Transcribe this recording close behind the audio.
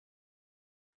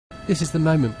This is the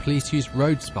moment police used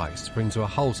road spikes to bring to a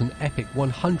halt an epic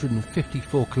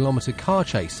 154-kilometre car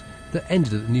chase that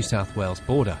ended at the New South Wales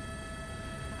border.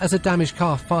 As a damaged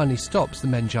car finally stops, the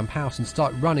men jump out and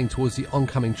start running towards the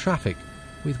oncoming traffic,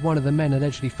 with one of the men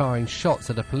allegedly firing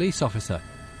shots at a police officer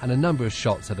and a number of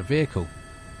shots at a vehicle.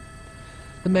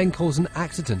 The men cause an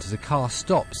accident as a car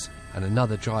stops and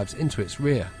another drives into its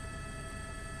rear.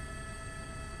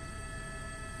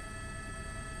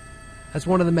 As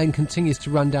one of the men continues to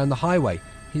run down the highway,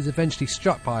 he is eventually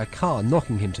struck by a car,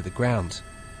 knocking him to the ground.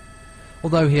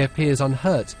 Although he appears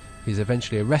unhurt, he is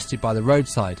eventually arrested by the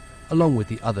roadside, along with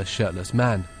the other shirtless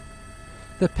man.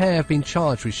 The pair have been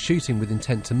charged with shooting with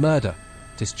intent to murder,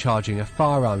 discharging a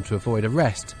firearm to avoid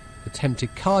arrest,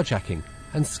 attempted carjacking,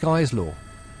 and Sky's Law.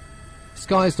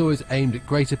 Sky's Law is aimed at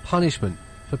greater punishment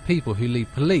for people who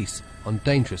lead police on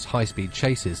dangerous high-speed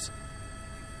chases.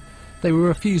 They were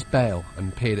refused bail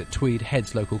and appeared at Tweed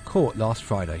Head's local court last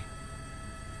Friday.